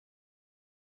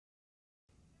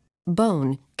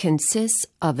Bone consists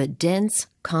of a dense,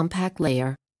 compact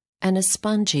layer and a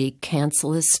spongy,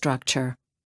 cancellous structure.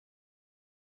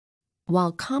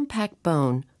 While compact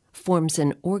bone forms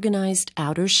an organized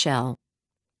outer shell,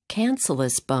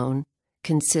 cancellous bone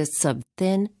consists of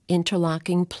thin,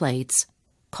 interlocking plates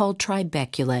called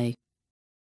trabeculae.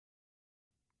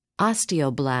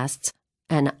 Osteoblasts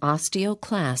and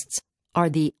osteoclasts are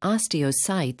the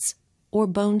osteocytes, or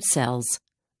bone cells,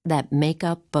 that make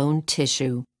up bone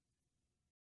tissue.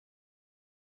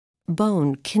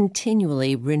 Bone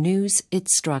continually renews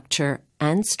its structure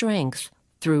and strength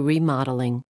through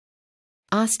remodeling.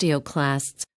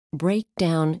 Osteoclasts break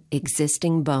down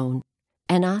existing bone,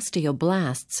 and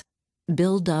osteoblasts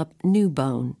build up new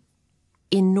bone.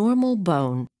 In normal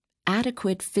bone,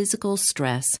 adequate physical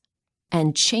stress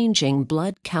and changing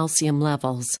blood calcium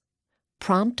levels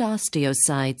prompt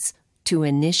osteocytes to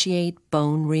initiate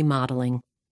bone remodeling.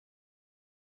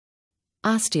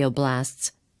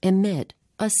 Osteoblasts emit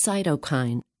a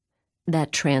cytokine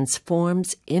that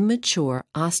transforms immature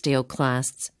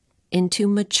osteoclasts into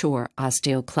mature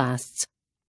osteoclasts.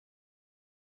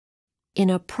 In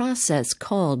a process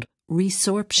called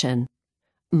resorption,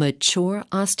 mature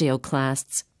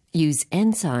osteoclasts use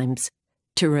enzymes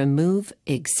to remove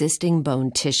existing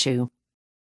bone tissue.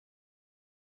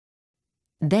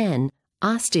 Then,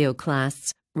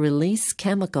 osteoclasts release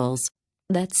chemicals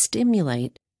that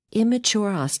stimulate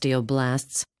immature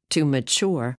osteoblasts to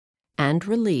mature and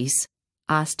release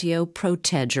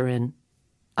osteoprotegerin,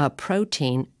 a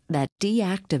protein that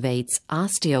deactivates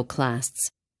osteoclasts,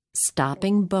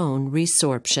 stopping bone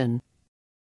resorption.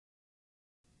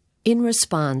 In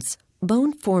response,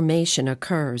 bone formation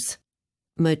occurs.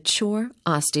 Mature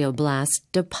osteoblasts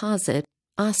deposit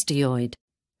osteoid,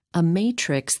 a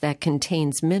matrix that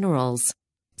contains minerals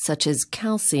such as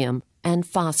calcium and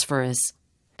phosphorus,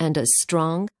 and a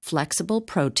strong, flexible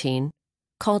protein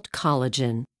called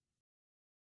collagen.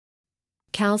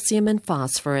 Calcium and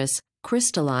phosphorus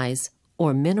crystallize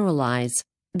or mineralize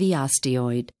the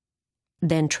osteoid,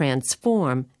 then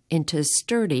transform into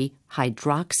sturdy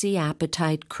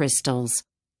hydroxyapatite crystals,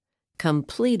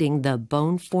 completing the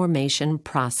bone formation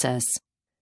process.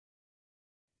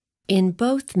 In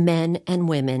both men and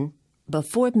women,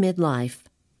 before midlife,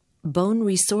 bone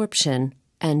resorption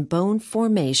and bone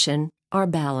formation are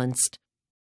balanced.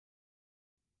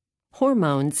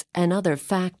 Hormones and other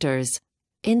factors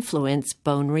influence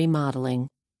bone remodeling.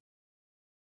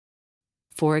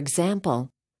 For example,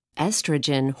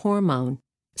 estrogen hormone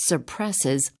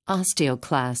suppresses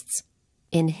osteoclasts,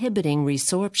 inhibiting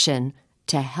resorption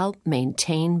to help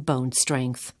maintain bone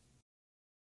strength.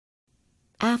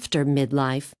 After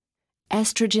midlife,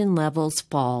 estrogen levels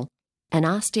fall and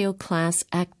osteoclast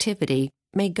activity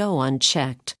may go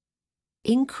unchecked.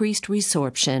 Increased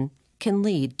resorption can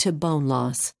lead to bone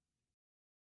loss.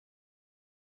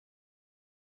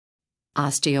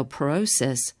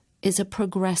 Osteoporosis is a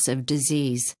progressive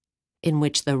disease in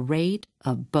which the rate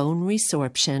of bone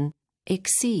resorption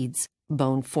exceeds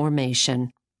bone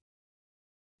formation.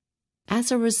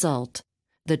 As a result,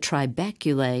 the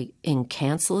trabeculae in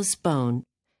cancellous bone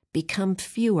become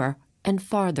fewer and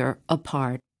farther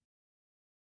apart.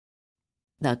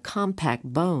 The compact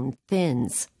bone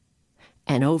thins,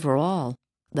 and overall,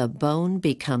 the bone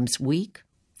becomes weak,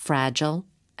 fragile,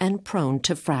 and prone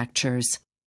to fractures.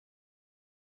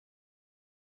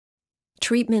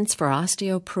 Treatments for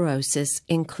osteoporosis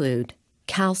include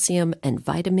calcium and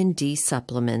vitamin D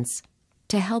supplements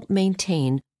to help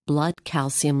maintain blood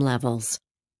calcium levels,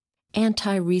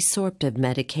 anti-resorptive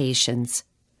medications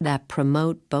that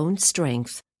promote bone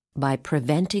strength by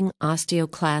preventing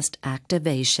osteoclast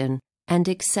activation and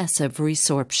excessive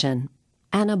resorption,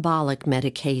 anabolic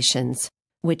medications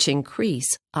which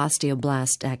increase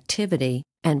osteoblast activity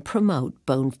and promote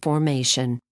bone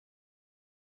formation,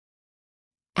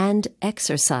 and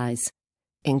exercise,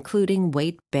 including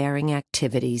weight-bearing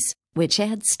activities which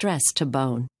add stress to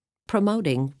bone,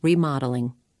 promoting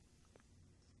remodeling.